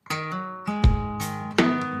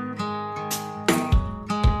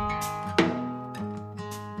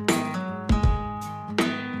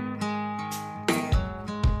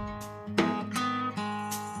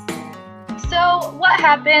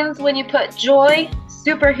happens when you put joy,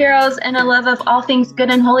 superheroes, and a love of all things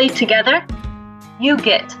good and holy together? You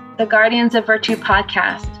get the Guardians of Virtue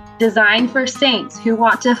podcast, designed for saints who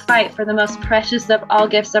want to fight for the most precious of all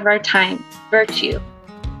gifts of our time, virtue.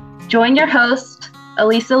 Join your host,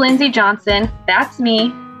 Elisa Lindsay Johnson, that's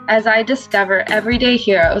me, as I discover everyday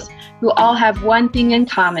heroes who all have one thing in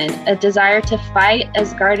common, a desire to fight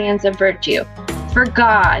as guardians of virtue. For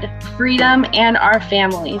God, freedom, and our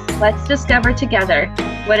families, let's discover together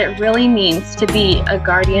what it really means to be a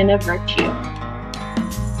guardian of virtue.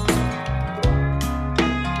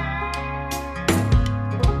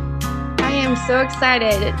 I am so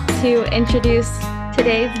excited to introduce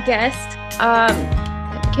today's guest.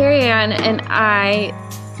 Carrian and I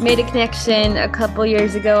made a connection a couple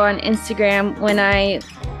years ago on Instagram when I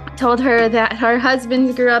told her that her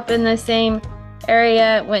husbands grew up in the same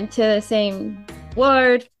area, went to the same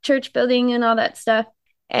ward, church building, and all that stuff.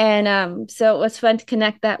 And so it was fun to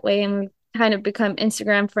connect that way, and we've kind of become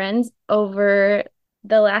Instagram friends over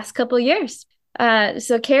the last couple of years.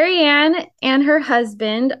 So Carrian and her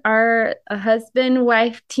husband are a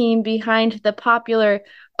husband-wife team behind the popular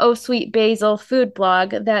Oh Sweet Basil food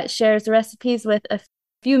blog that shares recipes with a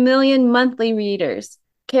few million monthly readers.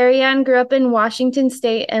 Carrian grew up in Washington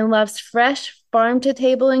State and loves fresh,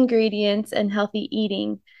 farm-to-table ingredients and healthy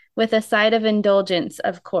eating, with a side of indulgence,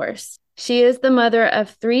 of course. She is the mother of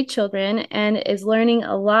 3 children and is learning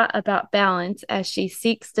a lot about balance as she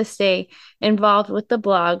seeks to stay involved with the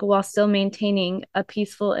blog while still maintaining a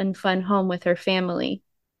peaceful and fun home with her family.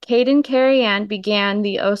 Kate and Carrian began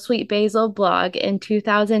the Oh Sweet Basil blog in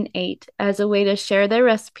 2008 as a way to share their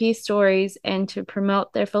recipe stories and to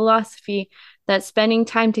promote their philosophy that spending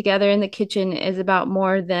time together in the kitchen is about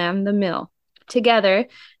more than the meal. Together,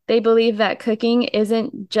 they believe that cooking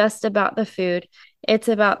isn't just about the food, it's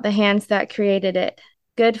about the hands that created it.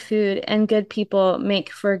 Good food and good people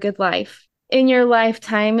make for a good life. In your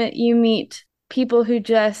lifetime, you meet people who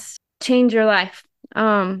just change your life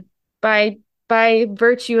by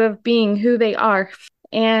virtue of being who they are.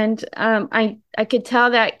 And I could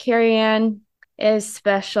tell that Carrian is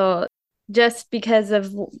special just because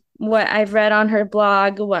of what I've read on her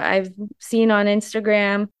blog, what I've seen on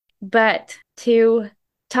Instagram. But to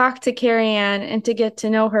talk to Carrian and to get to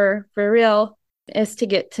know her for real is to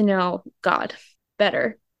get to know God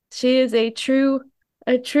better. She is a true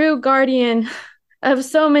guardian of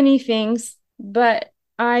so many things, but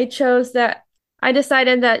I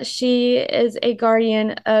decided that she is a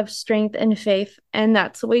guardian of strength and faith, and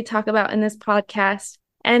that's what we talk about in this podcast.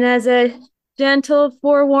 And as a gentle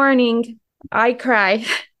forewarning, I cry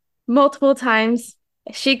multiple times.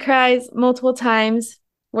 She cries multiple times.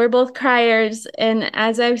 We're both criers, and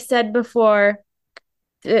as I've said before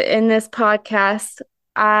in this podcast,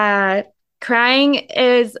 crying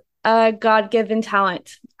is a God-given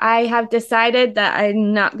talent. I have decided that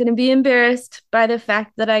I'm not going to be embarrassed by the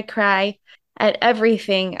fact that I cry at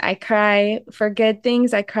everything. I cry for good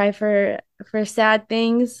things. I cry for sad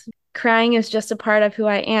things. Crying is just a part of who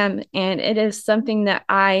I am, and it is something that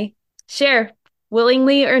I share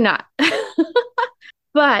willingly or not.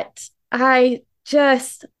 But I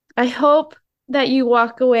hope that you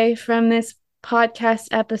walk away from this podcast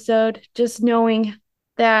episode just knowing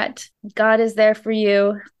that God is there for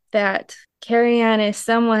you, that Carrian is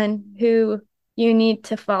someone who you need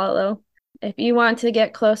to follow. If you want to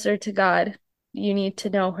get closer to God, you need to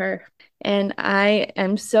know her. And I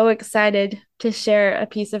am so excited to share a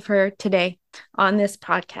piece of her today on this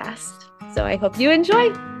podcast. So I hope you enjoy.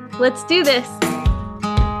 Let's do this.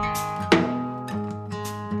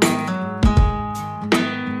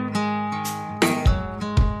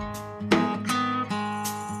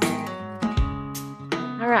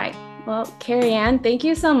 All right. Well, Carrian, thank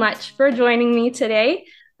you so much for joining me today.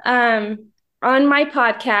 On my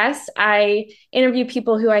podcast, I interview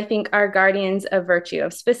people who I think are guardians of virtue,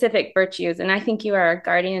 of specific virtues, and I think you are a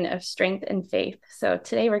guardian of strength and faith. So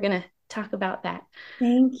today we're going to talk about that.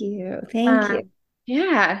 Thank you. Thank you.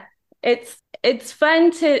 Yeah, it's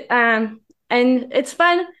fun to and it's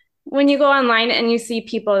fun when you go online and you see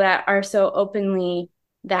people that are so openly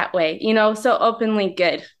that way, so openly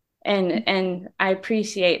good. And I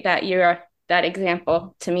appreciate that you're that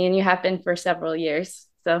example to me, and you have been for several years.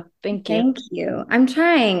 So thank you. Thank you. I'm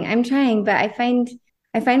trying, but I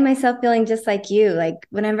find myself feeling just like you. Like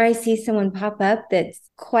whenever I see someone pop up that's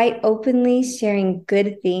quite openly sharing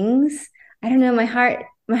good things, I don't know, my heart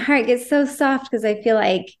gets so soft because I feel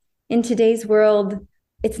like in today's world,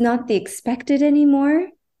 it's not the expected anymore.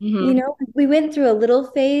 You know, we went through a little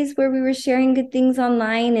phase where we were sharing good things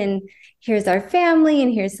online, and here's our family,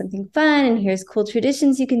 and here's something fun, and here's cool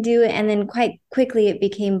traditions you can do. And then quite quickly it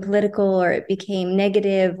became political, or it became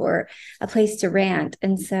negative, or a place to rant.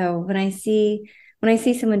 And so when I see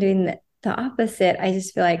someone doing the opposite, I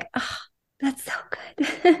just feel like, oh, that's so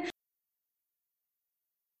good.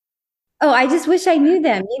 Oh, I just wish I knew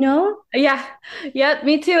them, you know? Yeah. Yep.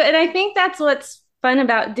 Me too. And I think that's what's fun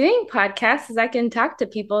about doing podcasts is I can talk to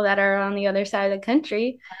people that are on the other side of the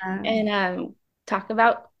country and talk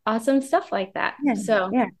about awesome stuff like that. Yeah,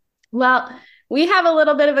 So, yeah. well, we have a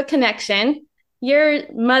little bit of a connection. Your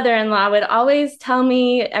mother-in-law would always tell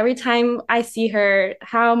me every time I see her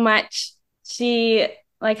how much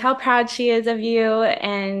how proud she is of you.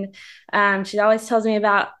 And she always tells me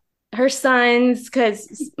about her sons,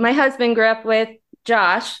 because my husband grew up with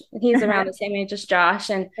Josh. He's around the same age as Josh.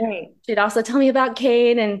 And she'd also tell me about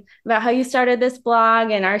Cade and about how you started this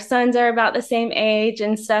blog, and our sons are about the same age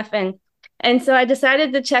and stuff. And so I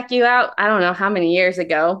decided to check you out. I don't know how many years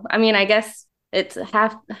ago. I mean, I guess it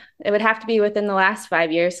would have to be within the last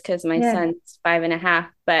 5 years because my son's 5.5.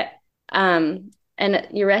 But and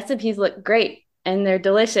your recipes look great and they're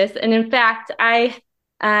delicious. And in fact, my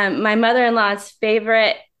mother-in-law's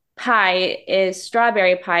favorite pie is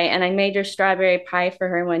strawberry pie, and I made her strawberry pie for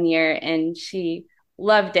her one year and she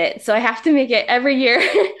loved it. So I have to make it every year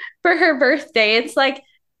for her birthday. It's like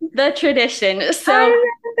the tradition. So I remember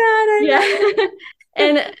that.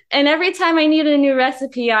 and every time I need a new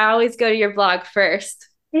recipe, I always go to your blog first,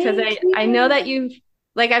 because I know that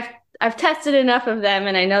I've tested enough of them,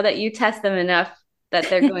 and I know that you test them enough that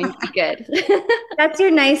they're going to be good. That's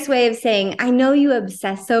your nice way of saying, I know you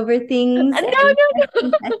obsess over things. No.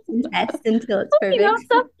 And test until it's perfect. You know,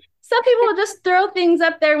 some people will just throw things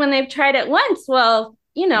up there when they've tried it once. Well,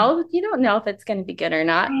 you don't know if it's going to be good or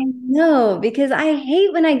not. I know, because I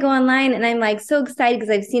hate when I go online and I'm like so excited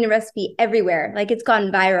because I've seen a recipe everywhere. Like it's gone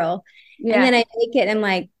viral. Yeah. And then I make it and I'm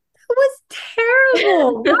like, that was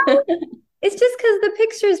terrible. It's just because the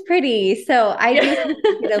picture is pretty. So I do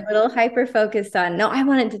get a little hyper focused on, no, I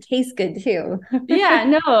want it to taste good too. Yeah,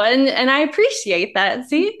 no. And I appreciate that.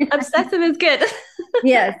 See, obsessive is good.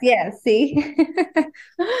 Yes. See.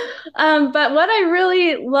 But what I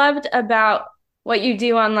really loved about what you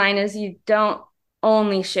do online is you don't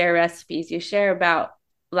only share recipes. You share about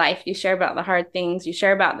life. You share about the hard things. You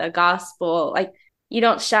share about the gospel. Like you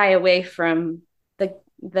don't shy away from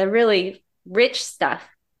the really rich stuff.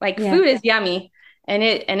 Like food is yummy and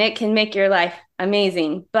it can make your life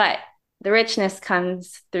amazing, but the richness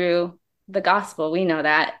comes through the gospel. We know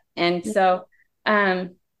that. And so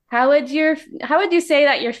how would you say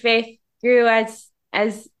that your faith grew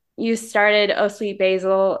as you started Oh Sweet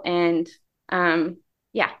Basil? And I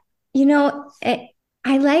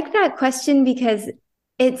like that question because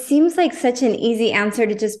it seems like such an easy answer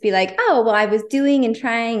to just be like, oh, well, I was doing and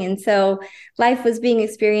trying, and so life was being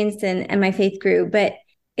experienced and my faith grew. But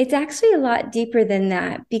it's actually a lot deeper than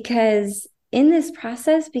that, because in this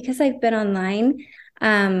process, because I've been online,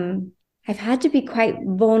 I've had to be quite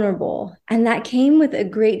vulnerable. And that came with a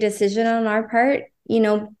great decision on our part. You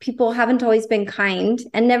know, people haven't always been kind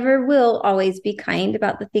and never will always be kind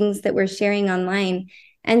about the things that we're sharing online.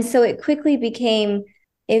 And so it quickly became,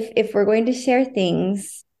 if we're going to share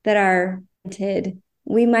things that are wanted,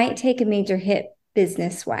 we might take a major hit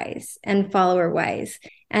business-wise and follower-wise.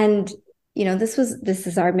 And this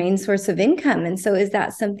is our main source of income. And so is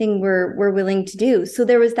that something we're willing to do? So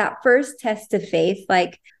there was that first test of faith,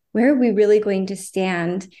 like, where are we really going to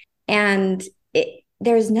stand? And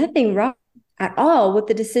there's nothing wrong at all with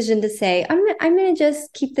the decision to say, I'm going to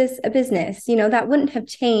just keep this a business. That wouldn't have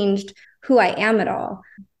changed who I am at all.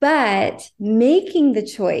 But making the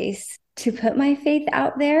choice to put my faith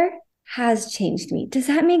out there has changed me. Does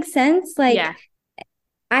that make sense? Like,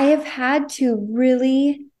 I have had to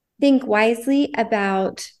really think wisely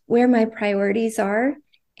about where my priorities are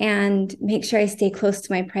and make sure I stay close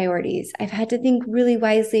to my priorities. I've had to think really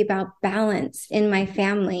wisely about balance in my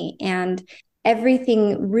family, and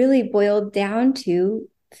everything really boiled down to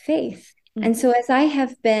faith. Mm-hmm. And so as I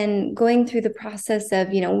have been going through the process of,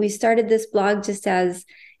 we started this blog just as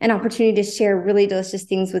an opportunity to share really delicious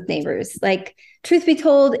things with neighbors. Like, truth be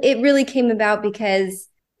told, it really came about because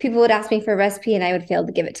people would ask me for a recipe and I would fail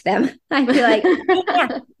to give it to them. I'd be like,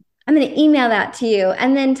 yeah, I'm going to email that to you.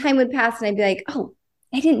 And then time would pass and I'd be like, oh,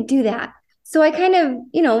 I didn't do that. So I kind of,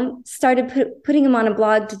 started putting them on a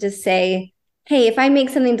blog to just say, hey, if I make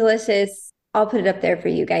something delicious, I'll put it up there for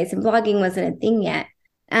you guys. And blogging wasn't a thing yet.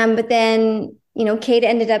 But then, Cade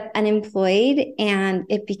ended up unemployed and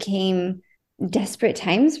it became desperate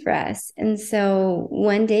times for us. And so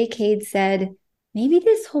one day Cade said, maybe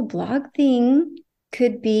this whole blog thing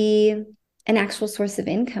could be an actual source of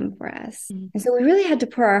income for us. And so we really had to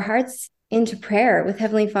pour our hearts into prayer with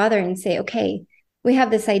Heavenly Father and say, okay, we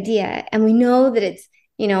have this idea and we know that it's,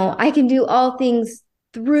 I can do all things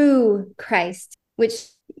through Christ, which,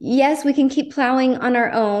 yes, we can keep plowing on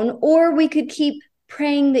our own, or we could keep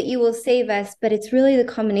praying that you will save us. But it's really the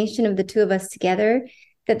combination of the two of us together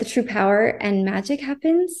that the true power and magic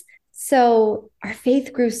happens. So our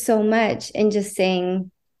faith grew so much in just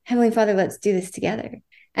saying, Heavenly Father, let's do this together.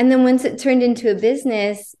 And then once it turned into a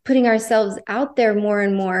business, putting ourselves out there more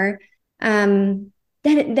and more, then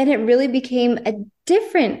it really became a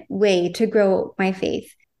different way to grow my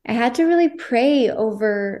faith. I had to really pray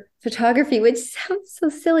over photography, which sounds so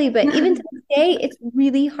silly, but even to this day, it's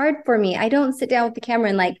really hard for me. I don't sit down with the camera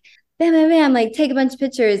and like, bam, bam, bam, like take a bunch of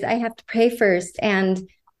pictures. I have to pray first. And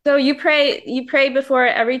so you pray before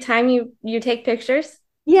every time you take pictures?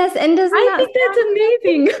 Yes, and I think that's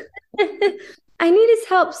amazing. I need his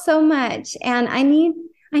help so much, and I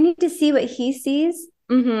need to see what he sees.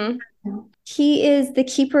 Mm-hmm. He is the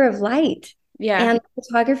keeper of light. Yeah. And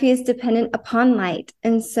photography is dependent upon light.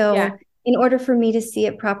 And so in order for me to see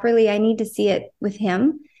it properly, I need to see it with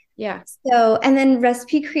him. Yeah. So, and then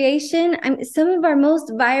recipe creation, some of our most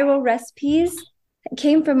viral recipes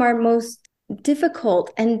came from our most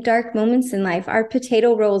difficult and dark moments in life. Our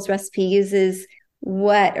potato rolls recipe uses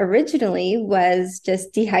what originally was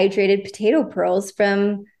just dehydrated potato pearls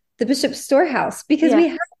from the Bishop's storehouse because we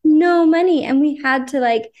had no money and we had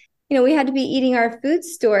to we had to be eating our food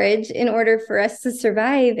storage in order for us to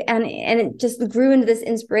survive. And it just grew into this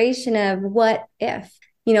inspiration of what if,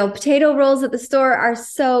 potato rolls at the store are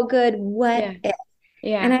so good. What if?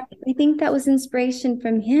 Yeah. And I think that was inspiration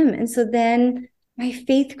from him. And so then my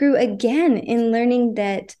faith grew again in learning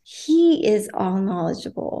that he is all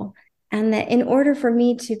knowledgeable. And that in order for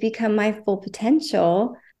me to become my full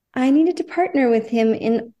potential, I needed to partner with him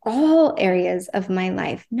in all areas of my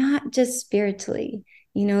life, not just spiritually.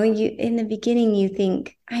 In the beginning, you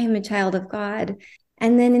think, I am a child of God.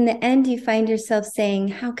 And then in the end, you find yourself saying,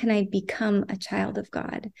 how can I become a child of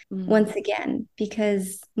God once again?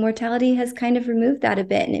 Because mortality has kind of removed that a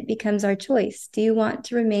bit and it becomes our choice. Do you want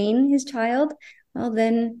to remain his child? Well,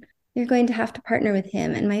 then you're going to have to partner with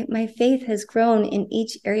him. And my faith has grown in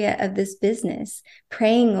each area of this business,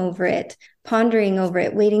 praying over it, pondering over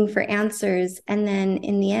it, waiting for answers. And then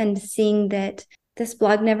in the end, seeing that this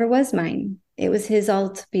blog never was mine. It was his all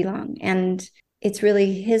to belong. And it's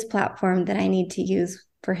really his platform that I need to use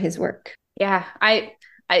for his work. Yeah. I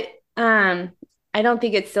don't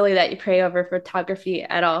think it's silly that you pray over photography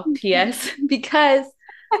at all, PS, because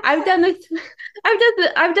I've done this.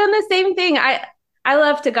 I've done the same thing. I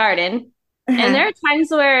love to garden. And there are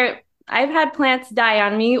times where I've had plants die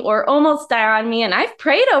on me or almost die on me, and I've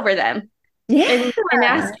prayed over them and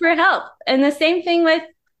asked for help. And the same thing with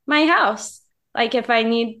my house. Like if I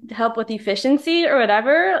need help with efficiency or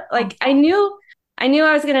whatever, like I knew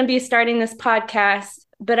I was going to be starting this podcast,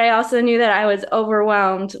 but I also knew that I was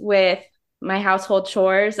overwhelmed with my household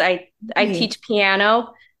chores. I teach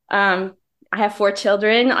piano. I have 4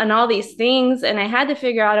 children and all these things. And I had to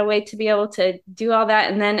figure out a way to be able to do all that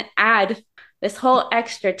and then add this whole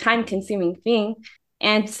extra time consuming thing.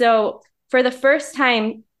 And so for the first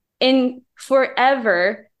time in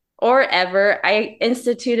forever or ever, I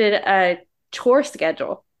instituted a chore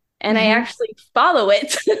schedule and I actually follow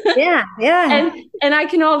it. And I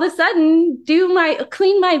can all of a sudden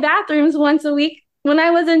clean my bathrooms once a week when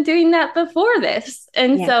I wasn't doing that before this.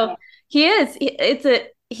 And so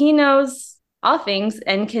he knows all things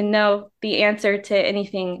and can know the answer to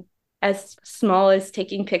anything as small as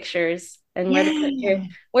taking pictures and where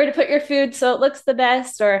to put your food so it looks the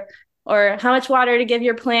best, or how much water to give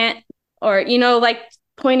your plant, or like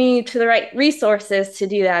pointing you to the right resources to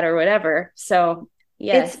do that or whatever. So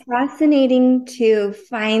yes, it's fascinating to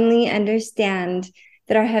finally understand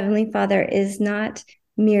that our Heavenly Father is not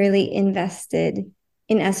merely invested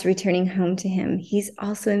in us returning home to him. He's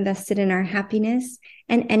also invested in our happiness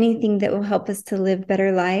and anything that will help us to live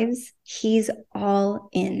better lives. He's all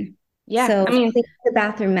in. Yeah. So I think the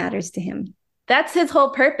bathroom matters to him. That's his whole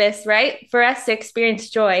purpose, right? For us to experience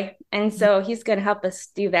joy. And so he's going to help us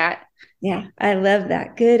do that. Yeah, I love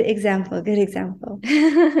that. Good example.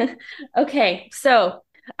 Okay. So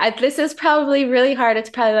this is probably really hard. It's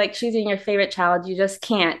probably like choosing your favorite child. You just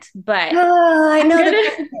can't, but I know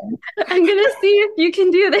I'm going to see if you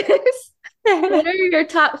can do this. What are your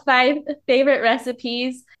top 5 favorite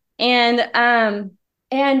recipes? And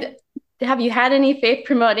have you had any faith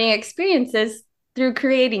promoting experiences through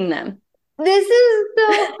creating them? This is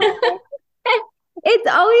so it's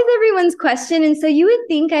always everyone's question. And so you would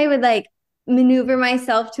think I would maneuver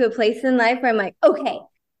myself to a place in life where I'm like, okay,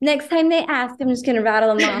 next time they ask, I'm just going to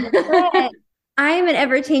rattle them off. But I am an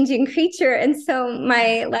ever-changing creature, and so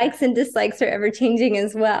my likes and dislikes are ever-changing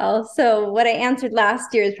as well. So what I answered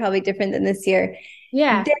last year is probably different than this year.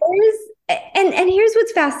 Yeah. And here's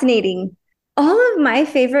what's fascinating. All of my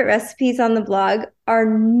favorite recipes on the blog are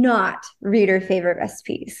not reader favorite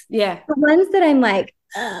recipes. Yeah. The ones that I'm like,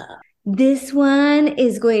 this one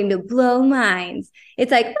is going to blow minds.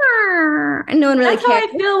 It's like, and no one really That's how cares.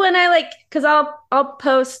 I feel when because I'll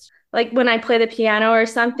post like when I play the piano or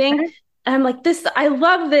something. And I'm like, I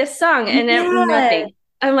love this song, and nothing.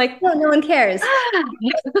 I'm like, no one cares. And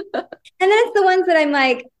then it's the ones that I'm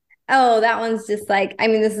like, oh, that one's just like, I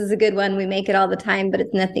mean, this is a good one. We make it all the time, but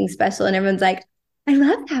it's nothing special. And everyone's like, I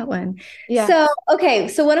love that one. Yeah. So, okay.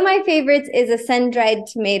 So one of my favorites is a sun-dried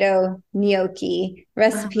tomato gnocchi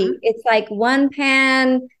recipe. It's like one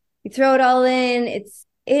pan, you throw it all in. It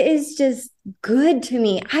is just good to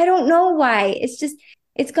me. I don't know why.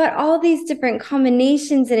 It's got all these different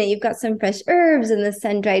combinations in it. You've got some fresh herbs and the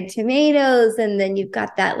sun-dried tomatoes, and then you've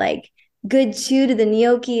got that like good chew to the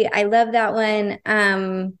gnocchi. I love that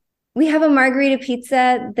one. We have a margarita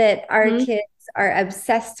pizza that our kids are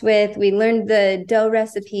obsessed with. We learned the dough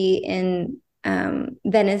recipe in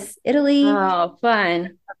Venice, Italy. Oh,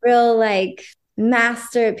 fun. A real like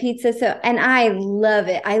master at pizza. So, and I love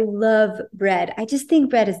it. I love bread. I just think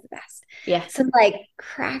bread is the best. Yeah. So like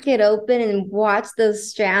crack it open and watch those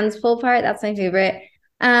strands pull apart. That's my favorite.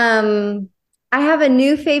 I have a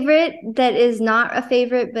new favorite that is not a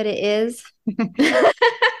favorite, but it is.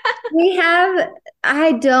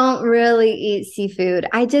 I don't really eat seafood.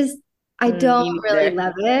 I don't really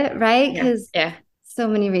love it, right? Because so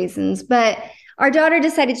many reasons. But our daughter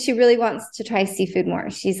decided she really wants to try seafood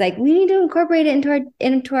more. She's like, we need to incorporate it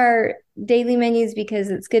into our daily menus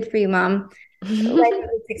because it's good for you, Mom. Like a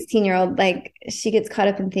 16-year-old, like she gets caught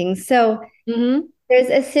up in things. So there's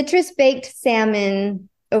a citrus baked salmon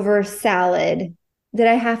over salad that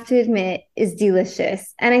I have to admit is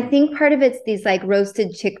delicious. And I think part of it's these like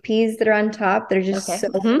roasted chickpeas that are on top that are just so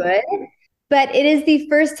good. But it is the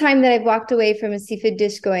first time that I've walked away from a seafood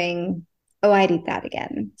dish going, oh, I'd eat that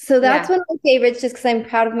again. So that's one of my favorites just because I'm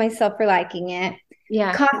proud of myself for liking it.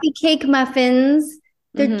 Yeah. Coffee cake muffins.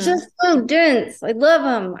 They're just so dense. I love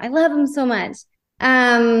them. I love them so much.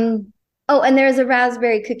 Oh, and there's a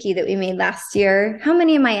raspberry cookie that we made last year. How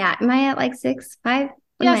many am I at? Am I at like 6, 5?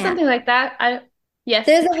 Yeah, something like that. Yes.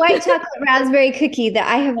 There's a white chocolate raspberry cookie that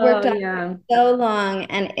I have worked on for so long,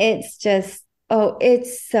 and it's just,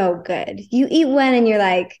 it's so good. You eat one and you're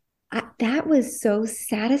like, that was so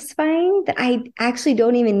satisfying that I actually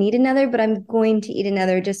don't even need another, but I'm going to eat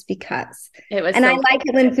another just because. It was, and I like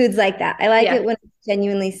it when food's like that. I like it when it's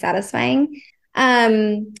genuinely satisfying.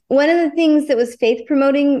 One of the things that was faith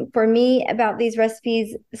promoting for me about these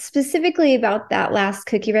recipes, specifically about that last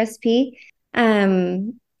cookie recipe,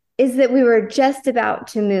 is that we were just about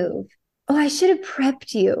to move. Oh, I should have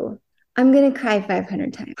prepped you. I'm going to cry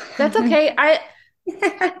 500 times. That's okay. I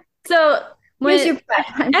have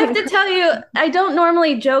to tell you, I don't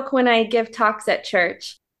normally joke when I give talks at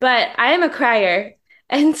church, but I am a crier.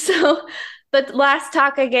 And so the last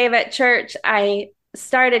talk I gave at church, I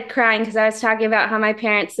started crying because I was talking about how my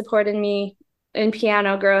parents supported me in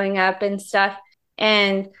piano growing up and stuff.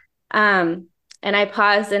 And I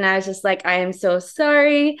paused and I was just like, I am so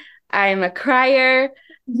sorry. I'm a crier.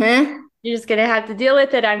 You're just going to have to deal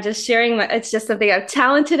with it. I'm just sharing it's just something I'm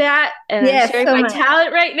talented at, and I'm sharing my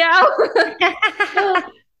talent right now.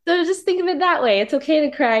 So just think of it that way. It's okay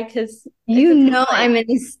to cry because I'm going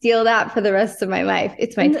to steal that for the rest of my life.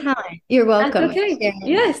 It's my talent. You're welcome. That's okay.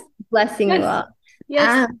 Yes. Blessing you all.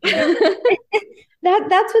 Yes.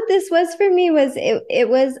 That's what this was for me. It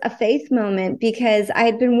was a faith moment because I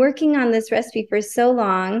had been working on this recipe for so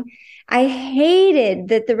long. I hated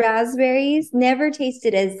that the raspberries never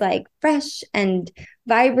tasted as like fresh and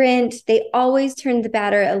vibrant. They always turned the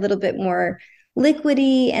batter a little bit more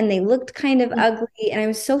liquidy and they looked kind of ugly. And I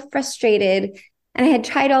was so frustrated. And I had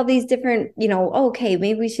tried all these different, okay,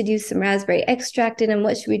 maybe we should use some raspberry extract in them.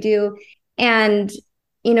 What should we do? And,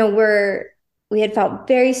 we had felt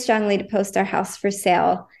very strongly to post our house for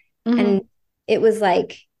sale. And it was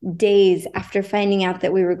like days after finding out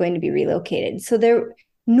that we were going to be relocated. So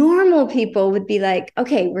normal people would be like,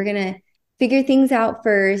 okay, we're going to figure things out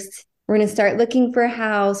first. We're going to start looking for a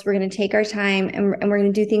house. We're going to take our time and we're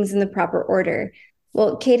going to do things in the proper order.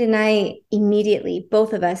 Well, Kate and I immediately,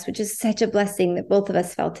 both of us, which is such a blessing that both of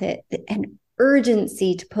us felt it, an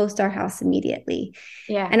urgency to post our house immediately.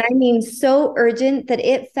 Yeah. And I mean, so urgent that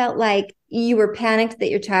it felt like you were panicked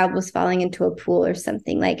that your child was falling into a pool or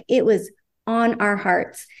something. Like it was on our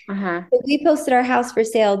hearts. Uh-huh. So we posted our house for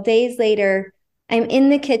sale. Days later, I'm in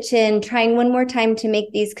the kitchen trying one more time to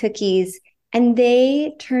make these cookies, and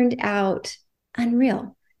they turned out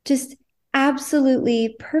unreal, just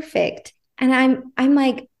absolutely perfect. And I'm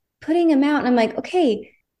like putting them out, and I'm like,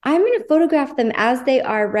 okay, I'm going to photograph them as they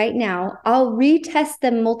are right now. I'll retest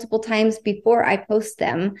them multiple times before I post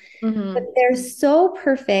them, but they're so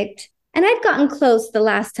perfect. And I'd gotten close the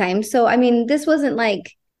last time. So, I mean, this wasn't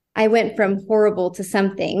like I went from horrible to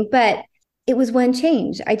something, but it was one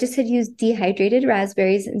change. I just had used dehydrated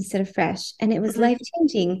raspberries instead of fresh, and it was life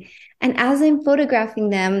changing. And as I'm photographing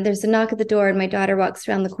them, there's a knock at the door, and my daughter walks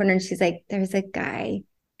around the corner and she's like, there's a guy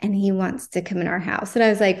and he wants to come in our house. And I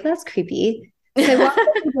was like, well, that's creepy. So I walked out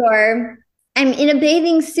the door. I'm in a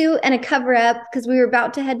bathing suit and a cover up because we were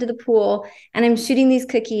about to head to the pool, and I'm shooting these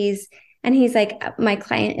cookies. And he's like, my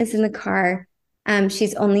client is in the car.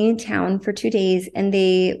 She's only in town for 2 days, and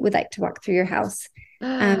they would like to walk through your house.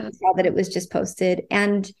 Saw that it was just posted,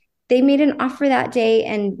 and they made an offer that day,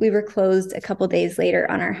 and we were closed a couple days later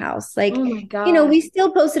on our house. Like, Oh my God. you know, we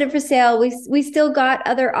still posted it for sale. We still got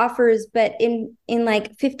other offers, but in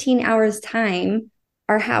like 15 hours time,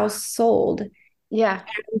 our house sold. Yeah.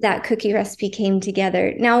 And that cookie recipe came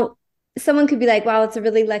together. Now, someone could be like, wow, it's a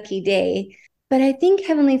really lucky day. But I think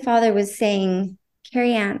Heavenly Father was saying,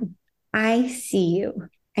 Carrian, I see you,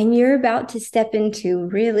 and you're about to step into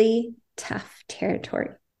really tough territory,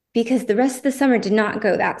 because the rest of the summer did not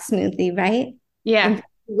go that smoothly, right? Yeah. And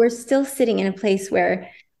we're still sitting in a place where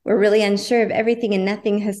we're really unsure of everything and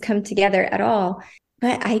nothing has come together at all.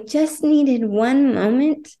 But I just needed one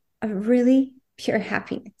moment of really pure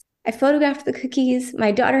happiness. I photographed the cookies.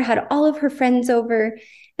 My daughter had all of her friends over.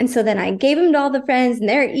 And so then I gave them to all the friends, and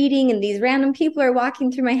they're eating, and these random people are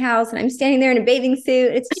walking through my house, and I'm standing there in a bathing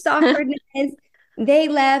suit. It's just awkwardness. They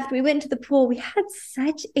left. We went to the pool. We had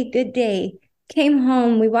such a good day. Came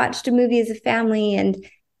home. We watched a movie as a family and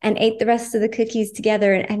ate the rest of the cookies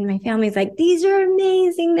together. And my family's like, these are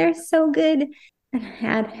amazing. They're so good. And I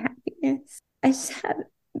had happiness. I just had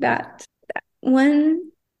that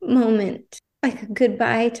one moment, like a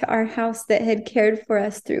goodbye to our house that had cared for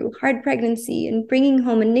us through hard pregnancy and bringing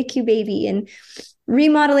home a NICU baby and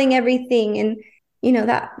remodeling everything. And, you know,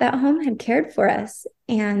 that home had cared for us.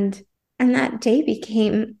 And that day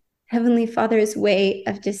became Heavenly Father's way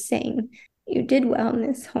of just saying, you did well in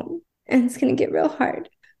this home, and it's going to get real hard,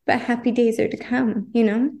 but happy days are to come, you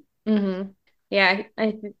know? Mm-hmm. Yeah,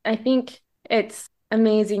 I think it's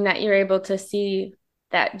amazing that you're able to see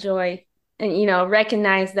that joy and, you know,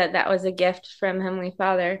 recognize that that was a gift from Heavenly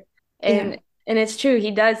Father. And it's true.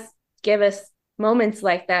 He does give us moments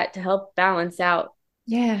like that to help balance out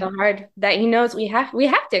the hard that he knows we have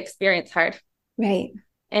to experience hard. Right.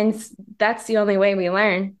 And that's the only way we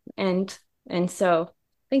learn. And so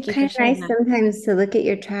thank you for sharing nice that. Sometimes to look at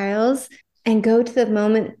your trials and go to the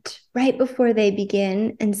moment right before they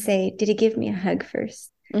begin and say, did he give me a hug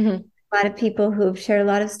first? Mm-hmm. A lot of people who have shared a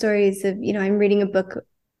lot of stories of, you know, I'm reading a book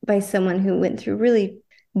by someone who went through really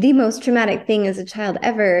the most traumatic thing as a child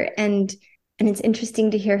ever. And it's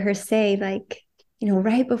interesting to hear her say, like, you know,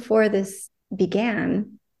 right before this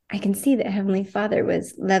began, I can see that Heavenly Father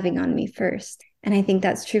was loving on me first. And I think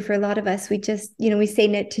that's true for a lot of us. We just, you know, we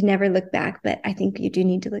say to never look back, but I think you do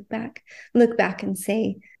need to look back and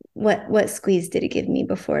say, what squeeze did it give me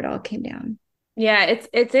before it all came down? Yeah,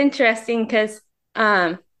 it's interesting because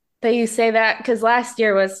that you say that, because last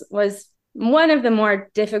year was one of the more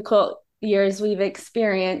difficult years we've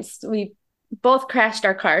experienced. We both crashed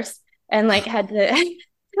our cars and like had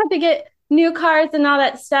to get new cars and all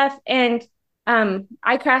that stuff. And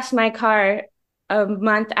I crashed my car a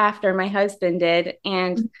month after my husband did,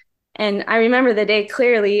 and I remember the day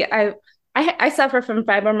clearly. I suffer from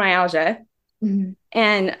fibromyalgia,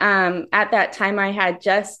 and at that time I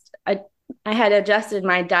had adjusted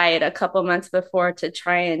my diet a couple months before to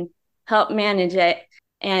try and help manage it,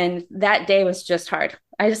 and that day was just hard.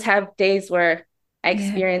 I just have days where I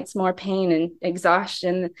experience more pain and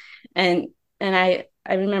exhaustion, and I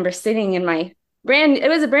remember sitting in my it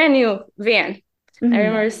was a brand new van. I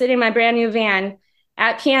remember sitting in my brand new van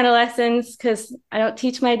at piano lessons, because I don't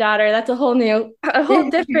teach my daughter. That's a whole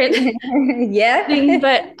different thing.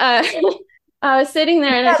 But I was sitting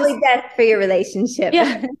there, and probably best for your relationship.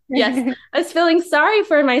 Yes. I was feeling sorry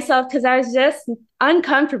for myself because I was just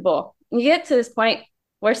uncomfortable. You get to this point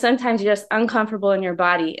where sometimes you're just uncomfortable in your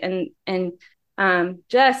body, and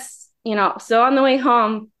just, you know, so on the way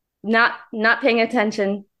home, not paying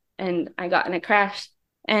attention, and I got in a crash.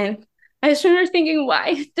 And I just remember thinking,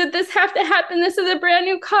 why did this have to happen? This is a brand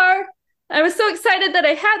new car. I was so excited that I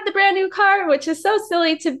had the brand new car, which is so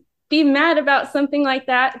silly to be mad about something like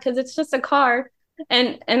that because it's just a car.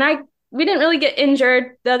 And we didn't really get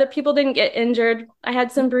injured. The other people didn't get injured. I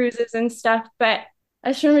had some bruises and stuff, but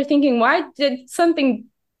I just remember thinking, why did something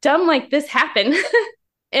dumb like this happen?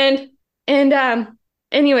 and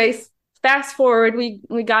anyways, fast forward,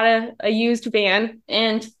 we got a used van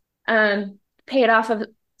and paid off of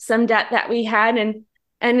some debt that we had,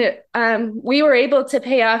 and we were able to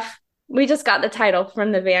pay off. We just got the title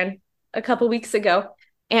from the van a couple weeks ago,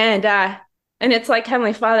 and it's like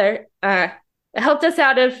Heavenly Father helped us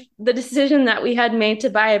out of the decision that we had made to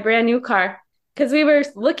buy a brand new car, because we were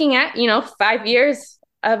looking at 5 years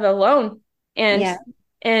of a loan,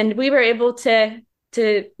 and we were able to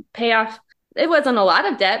pay off. It wasn't a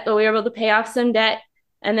lot of debt, but we were able to pay off some debt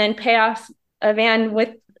and then pay off a van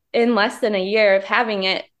in less than a year of having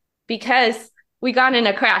it, because we got in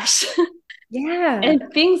a crash. Yeah. And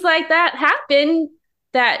things like that happen,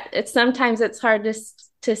 that sometimes it's hard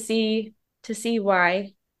to see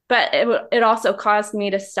why. But it also caused me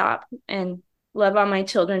to stop and love on my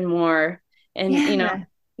children more, and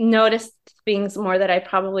notice things more that I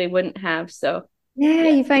probably wouldn't have. So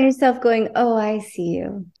you find yourself going, oh, I see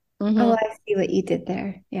you. Mm-hmm. Oh, I see what you did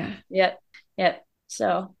there. Yeah. Yep.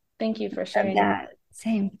 So thank you for sharing that.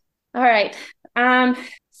 Same. All right.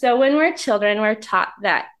 So when we're children, we're taught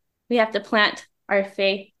that we have to plant our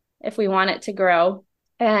faith if we want it to grow.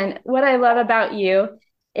 And what I love about you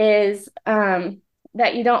is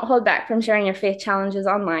that you don't hold back from sharing your faith challenges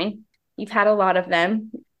online. You've had a lot of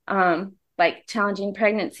them, like challenging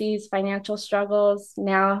pregnancies, financial struggles,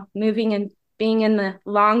 now moving and being in the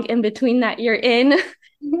long in between that you're in.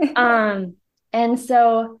 And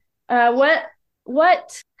so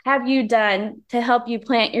what have you done to help you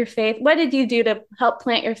plant your faith? What did you do to help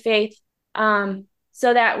plant your faith,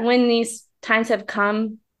 so that when these times have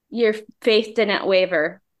come, your faith didn't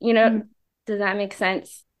waver? Does that make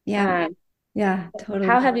sense? Yeah. Yeah, totally.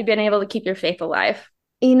 How have you been able to keep your faith alive?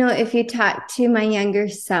 If you talk to my younger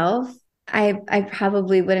self, I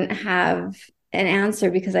probably wouldn't have an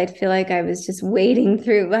answer, because I'd feel like I was just wading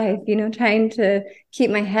through life, trying to keep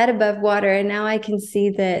my head above water. And now I can see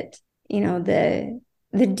that,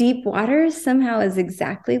 the deep waters somehow is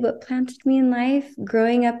exactly what planted me in life.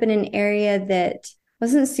 Growing up in an area that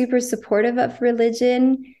wasn't super supportive of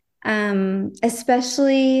religion,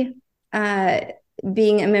 especially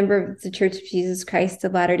being a member of the Church of Jesus Christ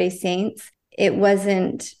of Latter-day Saints, it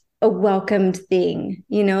wasn't a welcomed thing.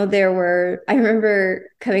 I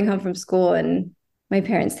remember coming home from school and my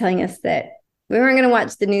parents telling us that we weren't going to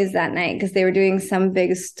watch the news that night because they were doing some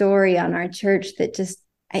big story on our church that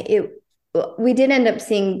we did end up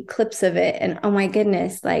seeing clips of it, and oh my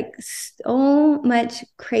goodness, like so much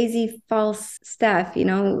crazy false stuff. It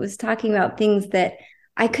was talking about things that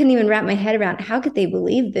I couldn't even wrap my head around. How could they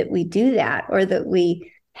believe that we do that, or that we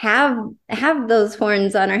have those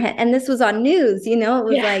horns on our head? And this was on news, it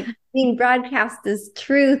was like being broadcast as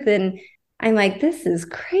truth. And I'm like, this is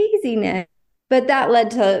craziness. But that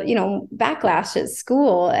led to, backlash at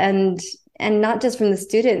school, and not just from the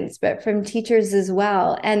students, but from teachers as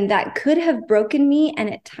well. And that could have broken me.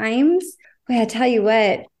 And at times, I tell you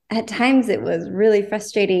what, at times it was really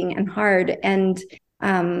frustrating and hard, and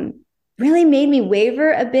really made me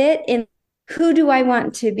waver a bit in who do I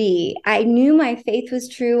want to be. I knew my faith was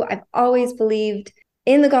true. I've always believed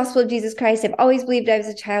in the gospel of Jesus Christ. I've always believed I was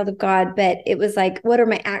a child of God, but it was like, what are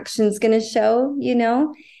my actions going to show,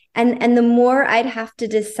 And the more I'd have to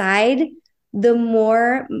decide, the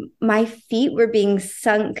more my feet were being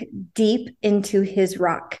sunk deep into his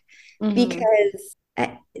rock, because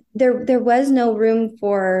there was no room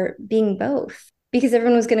for being both, because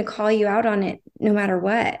everyone was going to call you out on it no matter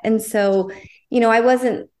what. And so,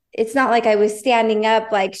 it's not like I was standing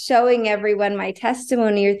up, like showing everyone my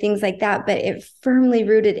testimony or things like that, but it firmly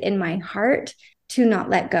rooted in my heart to not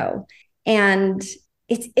let go. And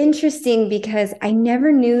it's interesting because I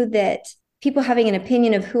never knew that people having an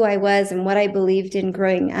opinion of who I was and what I believed in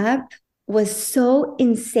growing up was so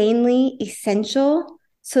insanely essential,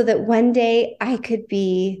 so that one day I could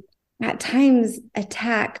be at times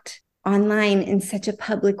attacked online in such a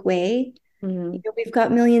public way. We've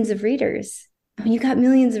got millions of readers. When you got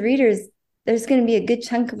millions of readers, there's going to be a good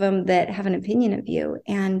chunk of them that have an opinion of you.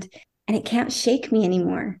 And it can't shake me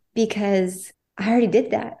anymore, because I already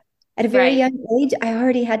did that. At a very young age, I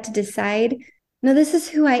already had to decide, no, this is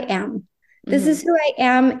who I am. This is who I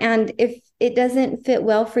am. And if it doesn't fit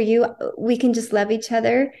well for you, we can just love each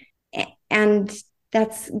other. And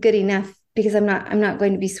that's good enough, because I'm not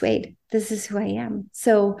going to be swayed. This is who I am.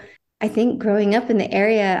 So I think growing up in the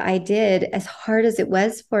area I did, as hard as it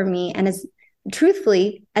was for me, and as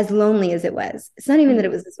truthfully, as lonely as it was. It's not even that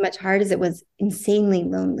it was as much hard as it was insanely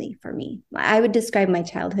lonely for me. I would describe my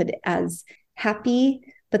childhood as happy,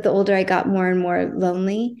 but the older I got, more and more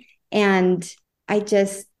lonely. And I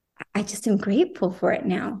just am grateful for it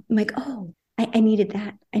now. I'm like, oh, I needed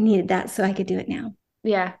that. I needed that so I could do it now.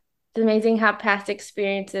 Yeah. It's amazing how past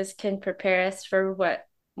experiences can prepare us for what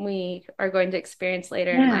we are going to experience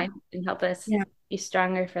later in life and help us be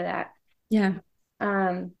stronger for that. Yeah.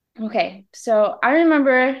 Okay. So I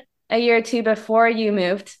remember a year or two before you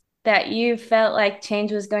moved that you felt like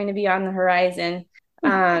change was going to be on the horizon.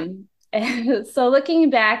 So looking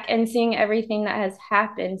back and seeing everything that has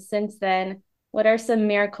happened since then, what are some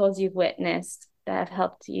miracles you've witnessed that have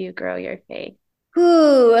helped you grow your faith?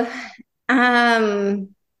 Ooh,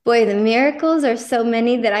 boy, the miracles are so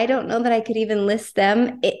many that I don't know that I could even list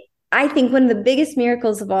them. I think one of the biggest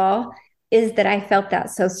miracles of all is that I felt that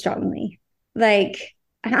so strongly. Like,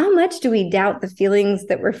 how much do we doubt the feelings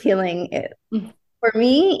that we're feeling? For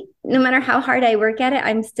me, no matter how hard I work at it,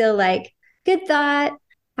 I'm still like, good thought,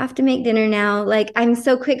 have to make dinner now. Like, I'm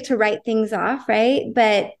so quick to write things off, right?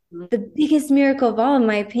 But the biggest miracle of all, in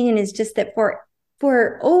my opinion, is just that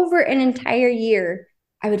for over an entire year,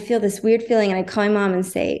 I would feel this weird feeling, and I'd call my mom and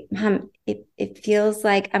say, Mom, it feels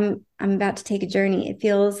like I'm about to take a journey. It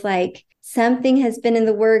feels like something has been in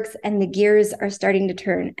the works and the gears are starting to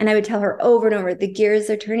turn. And I would tell her over and over, the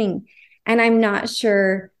gears are turning. And I'm not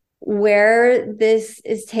sure where this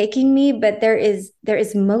is taking me, but there is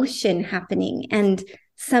motion happening, and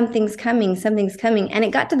something's coming. And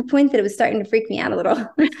it got to the point that it was starting to freak me out a little.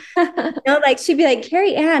 Like she'd be like,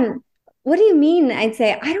 Carrie-Ann, what do you mean? I'd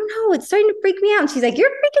say, I don't know. It's starting to freak me out. And she's like, you're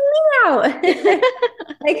freaking me out.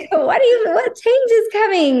 Like, what change is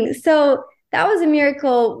coming? So that was a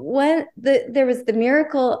miracle. There was the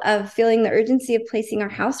miracle of feeling the urgency of placing our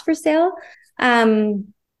house for sale.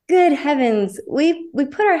 Good heavens. We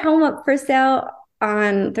put our home up for sale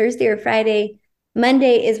on Thursday or Friday.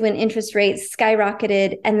 Monday is when interest rates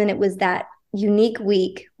skyrocketed. And then it was that unique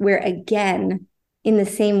week where, again, in the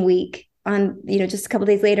same week, on, just a couple of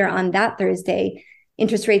days later on that Thursday,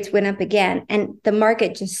 interest rates went up again, and the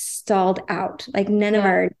market just stalled out. Like none of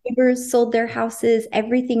our neighbors sold their houses.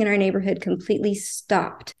 Everything in our neighborhood completely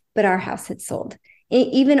stopped, but our house had sold.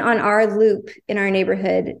 Even on our loop in our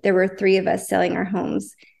neighborhood, there were 3 of us selling our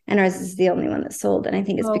homes, and ours is the only one that sold. And I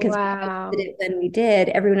think it's because we posted it when we did.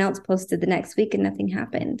 Everyone else posted the next week and nothing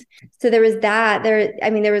happened. So there was that.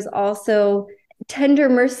 There was also tender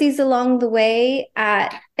mercies along the way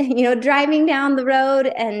at, driving down the road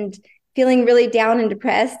and feeling really down and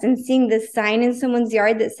depressed and seeing this sign in someone's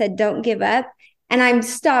yard that said, don't give up. And I'm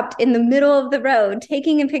stopped in the middle of the road,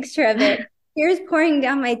 taking a picture of it, tears pouring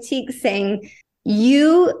down my cheeks, saying,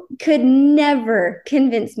 you could never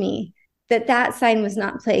convince me that sign was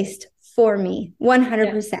not placed for me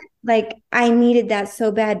 100%. Like I needed that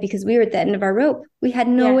so bad because we were at the end of our rope. We had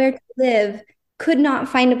nowhere to live, could not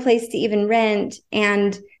find a place to even rent.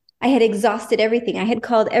 And I had exhausted everything. I had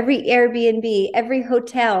called every Airbnb, every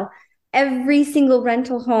hotel, every single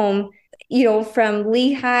rental home, from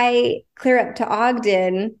Lehigh clear up to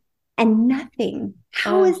Ogden, and nothing.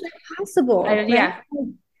 How is that possible?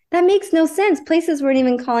 That makes no sense. Places weren't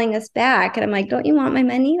even calling us back. And I'm like, don't you want my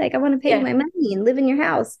money? Like, I want to pay you my money and live in your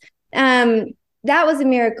house. That was a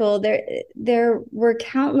miracle. There were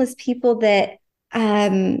countless people that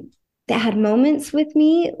had moments with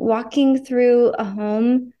me walking through a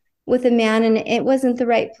home with a man, and it wasn't the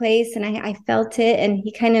right place. And I felt it. And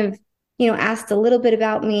he kind of, asked a little bit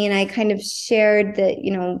about me, and I kind of shared that,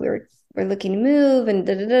 we're looking to move and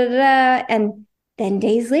And then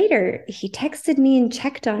days later, he texted me and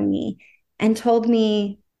checked on me and told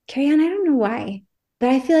me, Carrian, I don't know why, but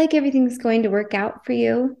I feel like everything's going to work out for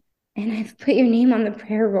you. And I've put your name on the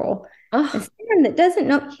prayer roll. Oh. This man that doesn't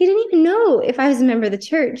know, he didn't even know if I was a member of the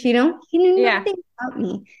church, he knew nothing about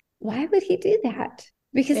me. Why would he do that?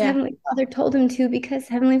 Because Heavenly Father told him to, because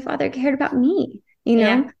Heavenly Father cared about me,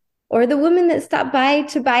 Or the woman that stopped by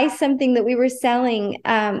to buy something that we were selling.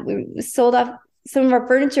 We sold off some of our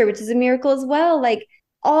furniture, which is a miracle as well. Like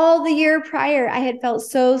all the year prior, I had felt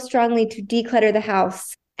so strongly to declutter the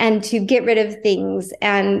house and to get rid of things.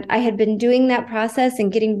 And I had been doing that process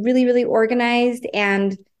and getting really, really organized.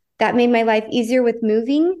 And that made my life easier with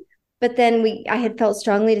moving. But then I had felt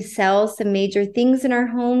strongly to sell some major things in our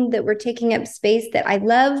home that were taking up space that I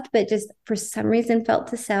loved, but just for some reason felt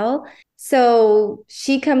to sell. So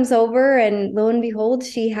she comes over, and lo and behold,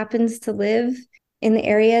 she happens to live in the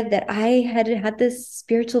area that I had this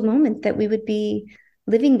spiritual moment that we would be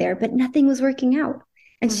living there, but nothing was working out.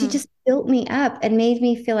 And she just built me up and made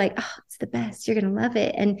me feel like, oh, it's the best. You're going to love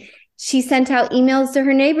it. And She sent out emails to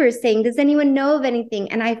her neighbors saying, does anyone know of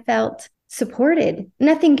anything? And I felt supported.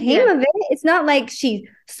 Nothing came of it. It's not like she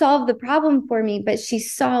solved the problem for me, but she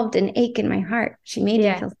solved an ache in my heart. She made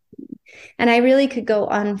me feel. And I really could go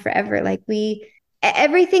on forever. Like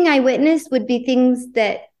everything I witnessed would be things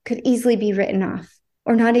that could easily be written off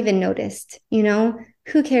or not even noticed. You know,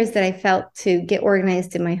 who cares that I felt to get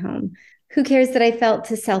organized in my home? Who cares that I felt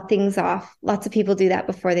to sell things off? Lots of people do that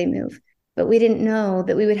before they move. But we didn't know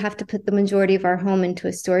that we would have to put the majority of our home into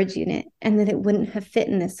a storage unit and that it wouldn't have fit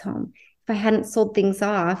in this home. If I hadn't sold things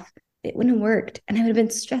off, it wouldn't have worked. And I would have been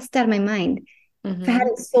stressed out of my mind. If I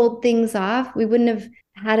hadn't sold things off, we wouldn't have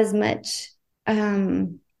had as much. I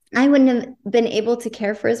wouldn't have been able to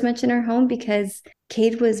care for as much in our home because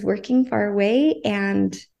Cade was working far away.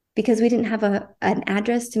 And because we didn't have an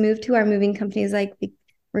address to move to, our moving company is like,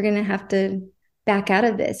 we're going to have to back out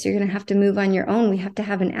of this. You're going to have to move on your own. We have to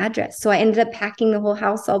have an address. So I ended up packing the whole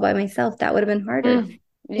house all by myself. That would have been harder.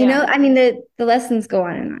 You know, I mean, the lessons go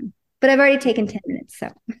on and on, but I've already taken 10 minutes. So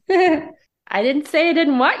I didn't say I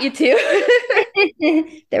didn't want you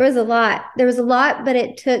to. There was a lot, but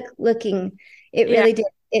it took looking. It really did.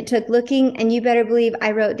 It took looking, and you better believe I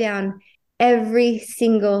wrote down every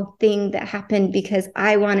single thing that happened because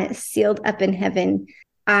I want it sealed up in heaven.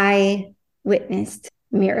 I witnessed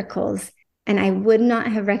miracles, and I would not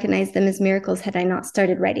have recognized them as miracles had I not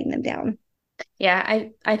started writing them down. Yeah,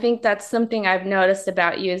 I think that's something I've noticed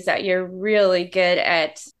about you is that you're really good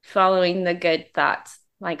at following the good thoughts,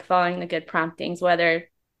 like following the good promptings, whether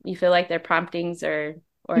you feel like they're promptings or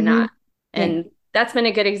not. And that's been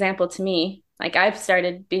a good example to me. Like I've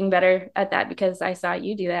started being better at that because I saw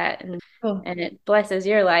you do that and it blesses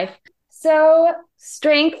your life. So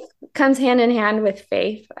strength comes hand in hand with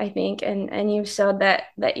faith, I think. And you've showed that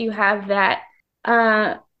you have that.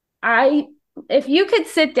 If you could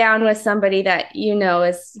sit down with somebody that you know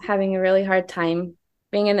is having a really hard time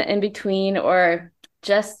being in the in-between or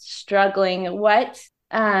just struggling, what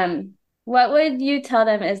would you tell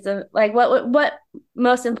them is what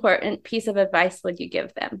most important piece of advice would you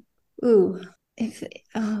give them?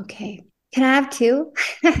 Okay. Can I have two?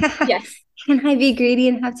 Yes. Can I be greedy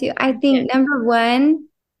and have two? I think number one,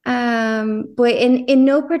 in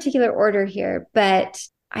no particular order here, but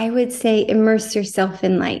I would say immerse yourself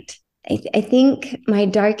in light. I think my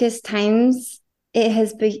darkest times, it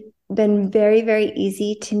has been very, very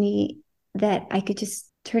easy to me that I could just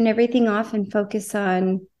turn everything off and focus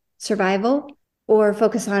on survival or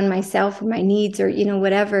focus on myself or my needs or,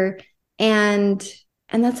 whatever. And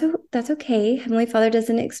that's okay. Heavenly Father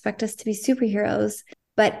doesn't expect us to be superheroes,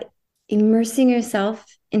 but immersing yourself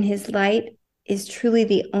in his light is truly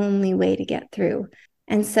the only way to get through.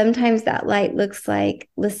 And sometimes that light looks like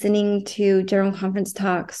listening to general conference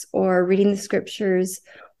talks or reading the scriptures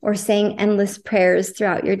or saying endless prayers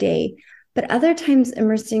throughout your day. But other times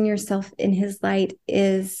immersing yourself in his light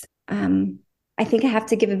is, I think I have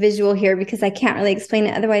to give a visual here because I can't really explain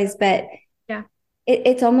it otherwise, but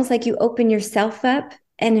it's almost like you open yourself up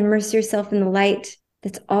and immerse yourself in the light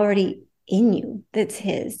that's already in you, that's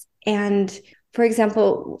his. And for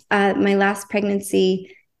example, my last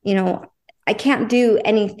pregnancy, I can't do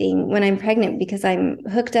anything when I'm pregnant because I'm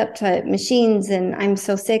hooked up to machines and I'm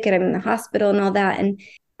so sick and I'm in the hospital and all that.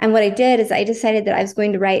 And what I did is I decided that I was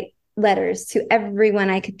going to write letters to everyone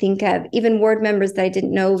I could think of, even ward members that I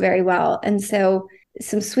didn't know very well. And so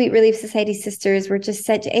some Sweet Relief Society sisters were just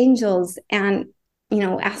such angels and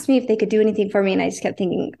asked me if they could do anything for me. And I just kept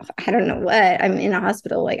thinking, I don't know what, I'm in a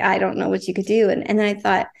hospital. Like, I don't know what you could do. And then I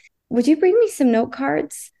thought, would you bring me some note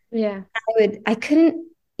cards? Yeah. I couldn't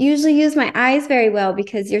usually use my eyes very well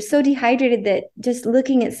because you're so dehydrated that just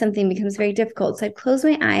looking at something becomes very difficult. So I'd close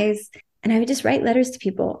my eyes and I would just write letters to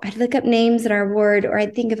people. I'd look up names in our ward or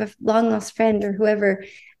I'd think of a long lost friend or whoever.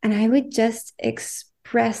 And I would just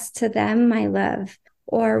express to them my love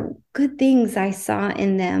or good things I saw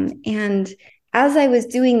in them. And as I was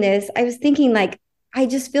doing this, I was thinking I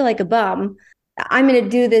just feel like a bum. I'm going to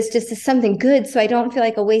do this just as something good so I don't feel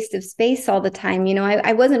like a waste of space all the time.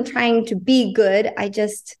 I wasn't trying to be good. I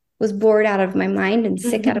just was bored out of my mind and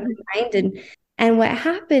sick out of my mind. And what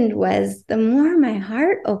happened was the more my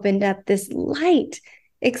heart opened up, this light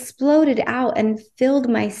exploded out and filled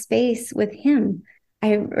my space with him.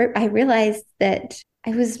 I realized that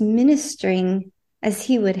I was ministering as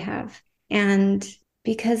he would have. And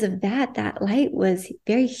because of that light was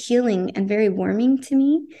very healing and very warming to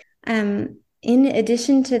me. In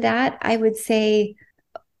addition to that, I would say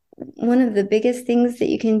one of the biggest things that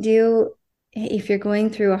you can do if you're going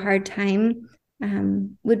through a hard time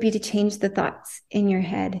would be to change the thoughts in your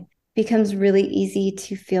head. It becomes really easy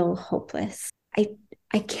to feel hopeless.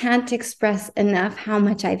 I can't express enough how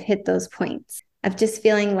much I've hit those points of just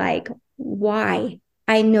feeling like, why?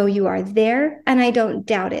 I know you are there and I don't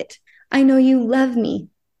doubt it. I know you love me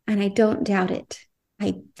and I don't doubt it.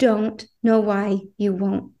 I don't know why you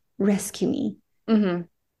won't rescue me. Mm-hmm.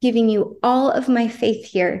 Giving you all of my faith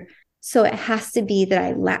here. So it has to be that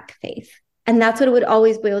I lack faith. And that's what it would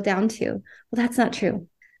always boil down to. Well, that's not true.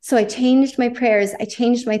 So I changed my prayers. I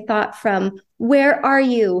changed my thought from, where are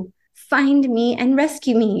you? Find me and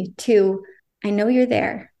rescue me, to, I know you're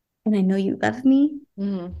there and I know you love me.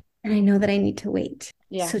 Mm-hmm. And I know that I need to wait.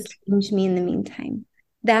 Yes. So change me in the meantime.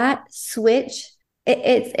 That switch,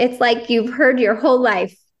 it's like you've heard your whole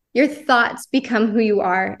life. Your thoughts become who you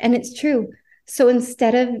are. And it's true. So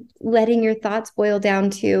instead of letting your thoughts boil down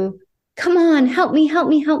to, come on, help me, help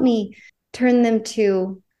me, help me, turn them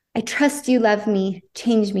to, I trust you love me.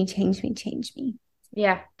 Change me, change me, change me.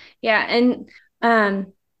 Yeah. Yeah. And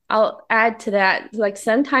I'll add to that, like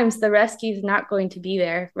sometimes the rescue is not going to be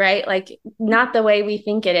there, right? Like not the way we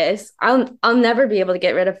think it is. I'll never be able to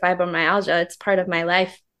get rid of fibromyalgia. It's part of my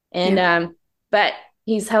life. And but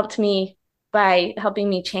he's helped me by helping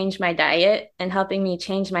me change my diet and helping me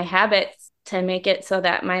change my habits to make it so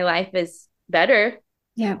that my life is better.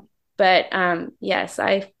 Yeah. But yes,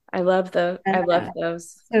 I love I love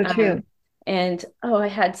those. So true. And I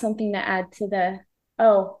had something to add to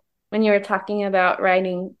when you were talking about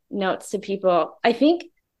writing notes to people, I think,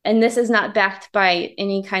 and this is not backed by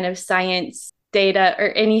any kind of science data or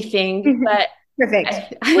anything, but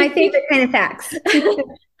perfect. My favorite kind of facts.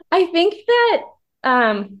 I think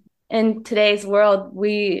that in today's world,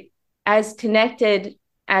 we, as connected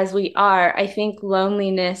as we are, I think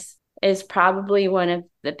loneliness is probably one of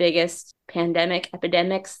the biggest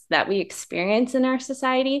epidemics that we experience in our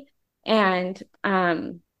society. And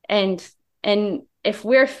if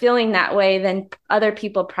we're feeling that way, then other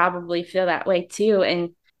people probably feel that way too.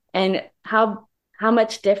 And how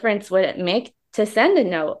much difference would it make to send a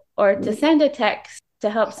note or to send a text to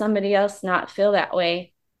help somebody else not feel that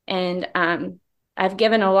way? And I've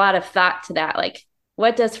given a lot of thought to that. Like,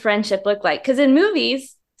 what does friendship look like? Because in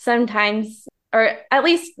movies, sometimes, or at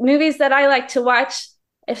least movies that I like to watch,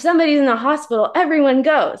 if somebody's in the hospital, everyone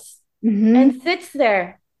goes and sits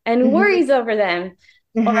there and worries over them.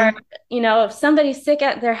 Or, if somebody's sick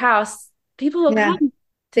at their house, people will come.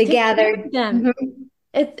 They gather them.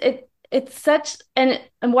 It's such, and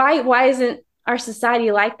why isn't our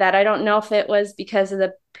society like that? I don't know if it was because of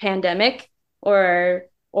the pandemic or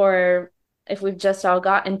if we've just all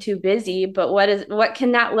gotten too busy, but what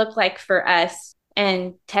can that look like for us?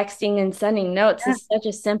 And texting and sending notes is such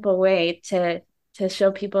a simple way to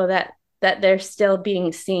show people that they're still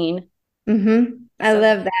being seen. I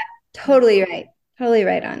love that. Totally right. Totally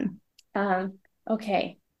right on.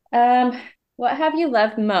 Okay. What have you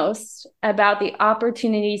loved most about the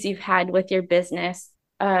opportunities you've had with your business?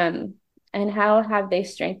 And how have they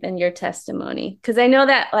strengthened your testimony? Because I know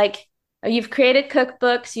that like you've created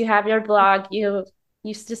cookbooks, you have your blog, you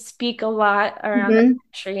used to speak a lot around the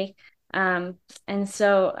country. And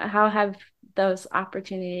so how have those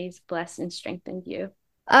opportunities blessed and strengthened you?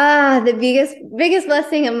 The biggest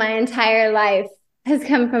blessing of my entire life has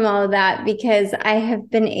come from all of that, because I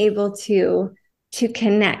have been able to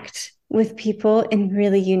connect with people in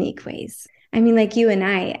really unique ways. I mean, like you and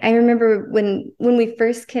I remember when we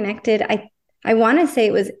first connected, I want to say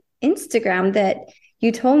it was Instagram that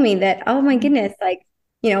you told me that, oh my goodness, like,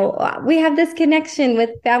 we have this connection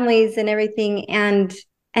with families and everything. And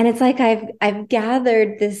it's like, I've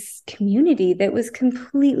gathered this community that was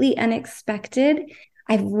completely unexpected.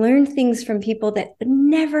 I've learned things from people that would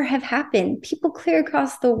never have happened. People clear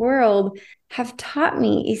across the world have taught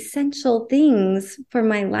me essential things for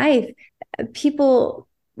my life. People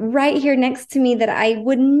right here next to me that I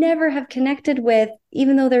would never have connected with,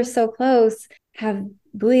 even though they're so close, have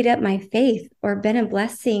buoyed up my faith or been a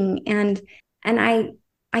blessing. And I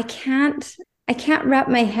can't wrap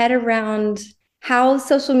my head around how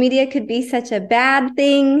social media could be such a bad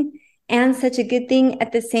thing and such a good thing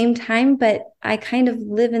at the same time, but I kind of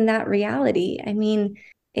live in that reality. I mean,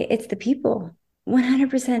 it's the people,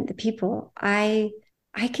 100% the people. I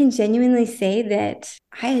can genuinely say that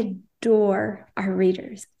I adore our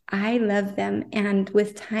readers. I love them. And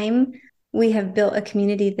with time, we have built a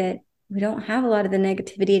community that we don't have a lot of the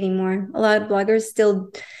negativity anymore. A lot of bloggers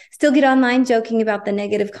still get online joking about the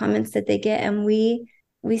negative comments that they get. And we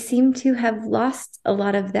seem to have lost a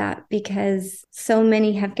lot of that, because so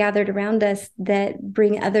many have gathered around us that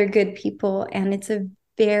bring other good people. And it's a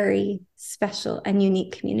very special and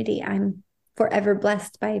unique community. I'm forever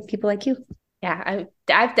blessed by people like you. Yeah,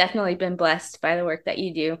 I've definitely been blessed by the work that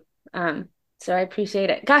you do. So I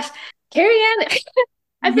appreciate it. Gosh, Carrian,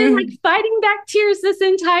 I've been like fighting back tears this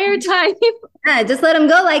entire time. Just let them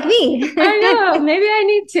go like me. I know. Maybe I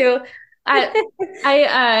need to.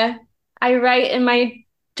 I write in my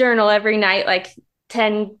journal every night like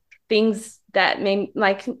 10 things that made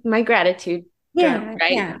like my gratitude journal,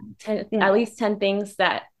 right? Yeah. 10, at least 10 things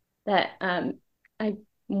that I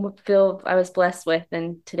feel I was blessed with,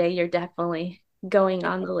 and today you're definitely going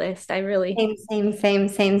on the list. I really same. We've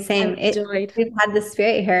had the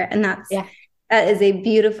Spirit here, and that is a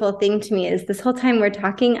beautiful thing to me. Is this whole time we're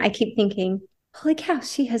talking, I keep thinking, holy cow,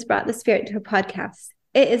 she has brought the Spirit to a podcast.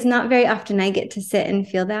 It is not very often I get to sit and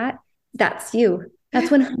feel that. That's you. That's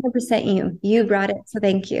 100% you. You brought it. So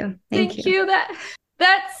thank you. Thank you.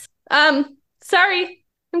 That's sorry,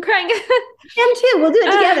 I'm crying. And too. We'll do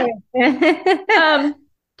it together.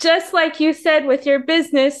 Just like you said with your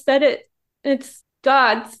business, that it's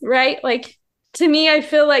God's, right? Like, to me, I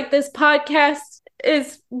feel like this podcast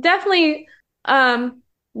is definitely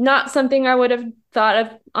not something I would have thought of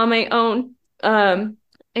on my own. I've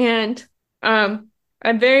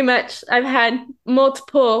had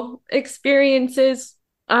multiple experiences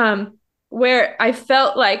where I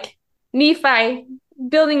felt like Nephi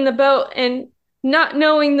building the boat and not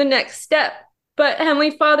knowing the next step, but Heavenly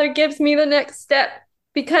Father gives me the next step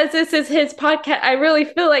because this is his podcast. I really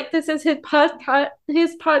feel like this is his podcast.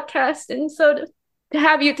 And so to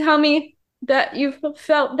have you tell me that you've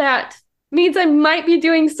felt that means I might be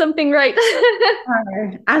doing something right.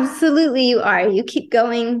 Absolutely, you are. You keep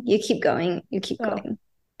going. Going.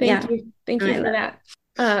 Thank you. Thank you for that.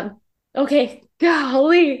 Okay.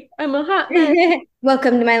 Golly, I'm a hot mess.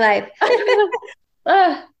 Welcome to my life.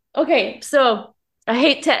 Okay, so I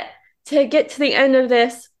hate to get to the end of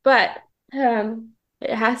this, but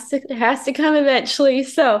it has to come eventually.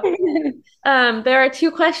 So there are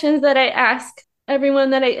 2 questions that I ask everyone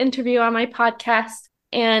that I interview on my podcast,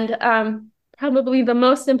 and probably the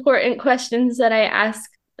most important questions that I ask.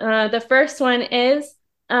 The first one is,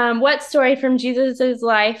 what story from Jesus's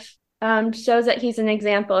life shows that he's an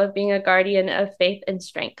example of being a guardian of faith and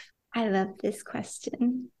strength? I love this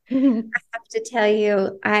question. I have to tell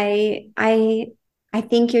you, I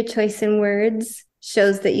think your choice in words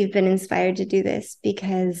shows that you've been inspired to do this,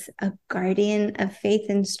 because a guardian of faith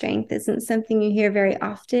and strength isn't something you hear very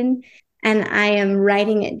often. And I am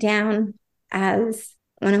writing it down as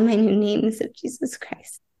one of my new names of Jesus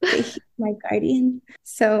Christ. He's my guardian.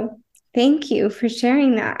 So thank you for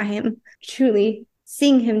sharing that. I am truly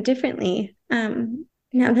seeing him differently.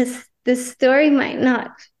 Now this story might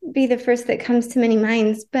not be the first that comes to many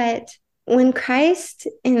minds, but when Christ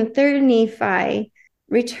in 3rd Nephi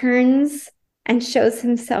returns and shows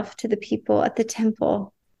himself to the people at the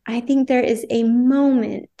temple, I think there is a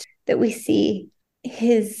moment that we see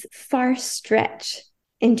his far stretch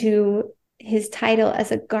into his title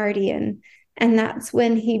as a guardian. And that's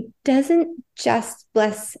when he doesn't just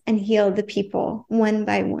bless and heal the people one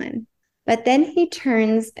by one, but then he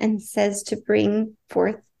turns and says to bring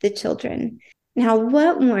forth the children. Now,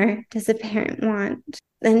 what more does a parent want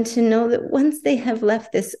than to know that once they have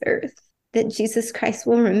left this earth, that Jesus Christ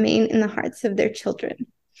will remain in the hearts of their children?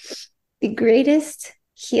 The greatest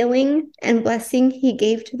healing and blessing he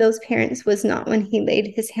gave to those parents was not when he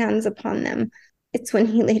laid his hands upon them. It's when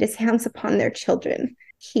he laid his hands upon their children.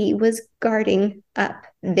 He was guarding up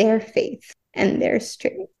their faith and their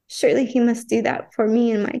strength. Surely he must do that for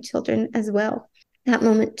me and my children as well. That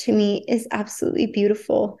moment to me is absolutely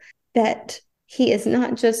beautiful, that he is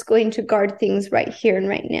not just going to guard things right here and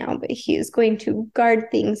right now, but he is going to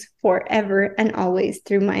guard things forever and always,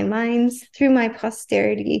 through my lines, through my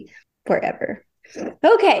posterity, forever.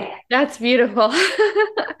 Okay. That's beautiful.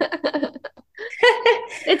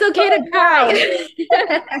 It's okay to cry.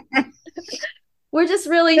 We're just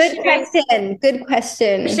really Good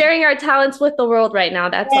question. Sharing our talents with the world right now.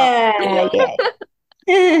 That's all.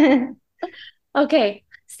 Yeah. Okay.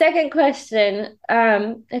 Second question.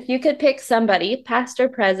 If you could pick somebody, past or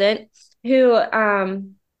present, who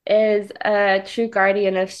is a true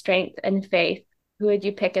guardian of strength and faith, who would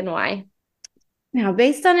you pick and why? Now,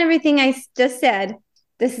 based on everything I just said,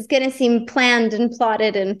 this is going to seem planned and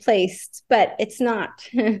plotted and placed, but it's not.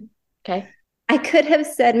 Okay. I could have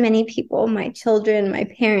said many people, my children, my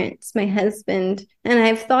parents, my husband, and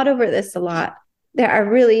I've thought over this a lot. There are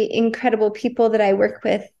really incredible people that I work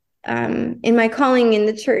with in my calling in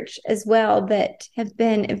the church as well that have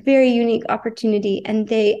been a very unique opportunity, and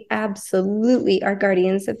they absolutely are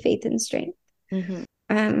guardians of faith and strength.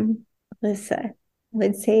 Mm-hmm. Alyssa, I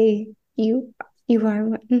would say you are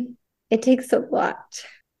one. It takes a lot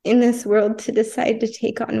in this world to decide to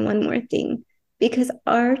take on one more thing, because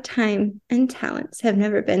our time and talents have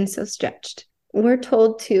never been so stretched. We're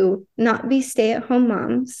told to not be stay-at-home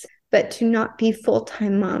moms, but to not be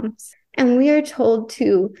full-time moms. And we are told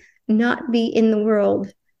to not be in the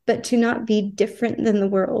world, but to not be different than the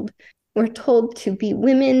world. We're told to be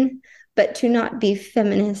women, but to not be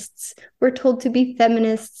feminists. We're told to be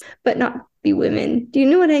feminists, but not be women. Do you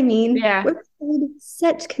know what I mean? Yeah. We're told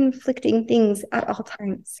such conflicting things at all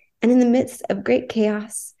times. And in the midst of great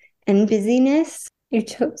chaos and busyness, you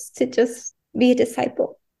chose to just be a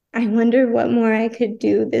disciple. I wonder what more I could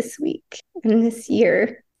do this week and this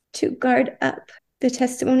year to guard up the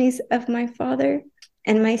testimonies of my Father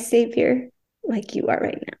and my Savior like you are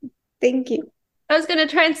right now. Thank you. I was going to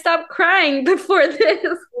try and stop crying before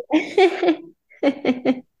this.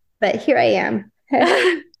 But here I am.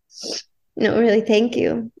 No, really, thank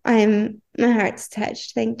you. My heart's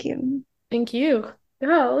touched. Thank you. Thank you.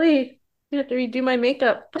 Golly, I have to redo my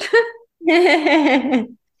makeup. Thank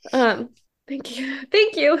you.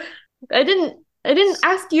 Thank you. I didn't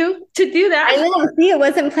ask you to do that. I didn't see, it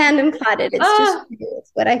wasn't planned and plotted. It's just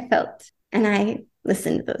it's what I felt. And I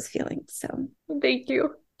listened to those feelings. So thank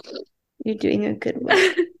you. You're doing a good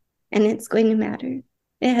work. And it's going to matter.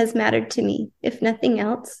 It has mattered to me. If nothing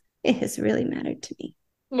else, it has really mattered to me.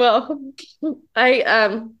 Well,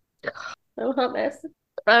 I'm a hot mess.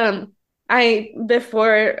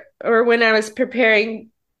 Before or when I was preparing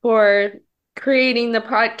for creating the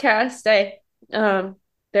podcast, there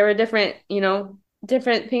were different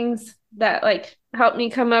things that like helped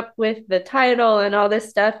me come up with the title and all this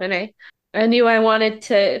stuff. And I knew I wanted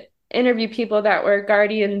to interview people that were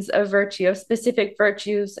guardians of virtue, of specific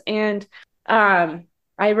virtues. And I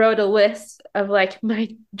wrote a list of like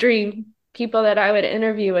my dream people that I would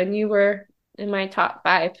interview, and you were in my top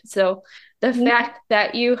 5. So the fact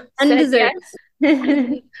that you undeserved.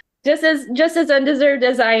 Said yes, just as undeserved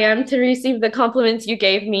as I am to receive the compliments you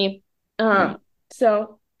gave me.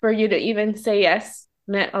 So for you to even say yes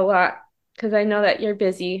meant a lot, because I know that you're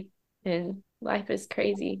busy and life is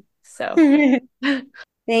crazy. So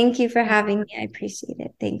thank you for having me. I appreciate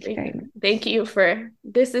it. Thank you very much. Thank you for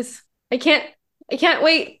this. I can't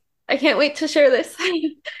wait. I can't wait to share this.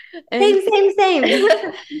 Same.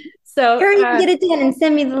 So hurry get it done and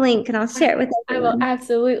send me the link and I'll share it with everyone. I will,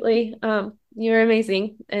 absolutely. You're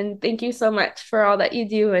amazing. And thank you so much for all that you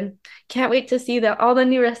do. And can't wait to see all the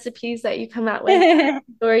new recipes that you come out with,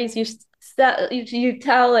 stories you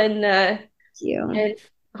tell, and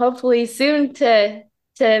hopefully soon to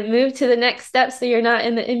move to the next step so you're not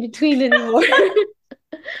in the in-between anymore.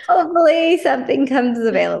 Hopefully something comes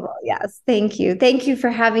available. Yes. Thank you. Thank you for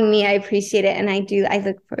having me. I appreciate it. And I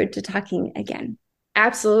look forward to talking again.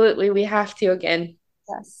 Absolutely. We have to again.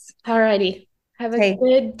 Yes. Alrighty. Have a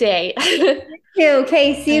good day.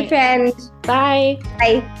 Okay. See you, friend. Bye.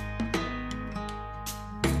 Bye.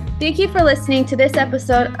 Thank you for listening to this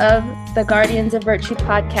episode of the Guardians of Virtue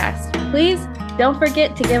podcast. Please don't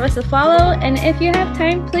forget to give us a follow. And if you have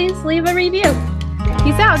time, please leave a review.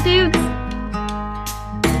 Peace out, dudes.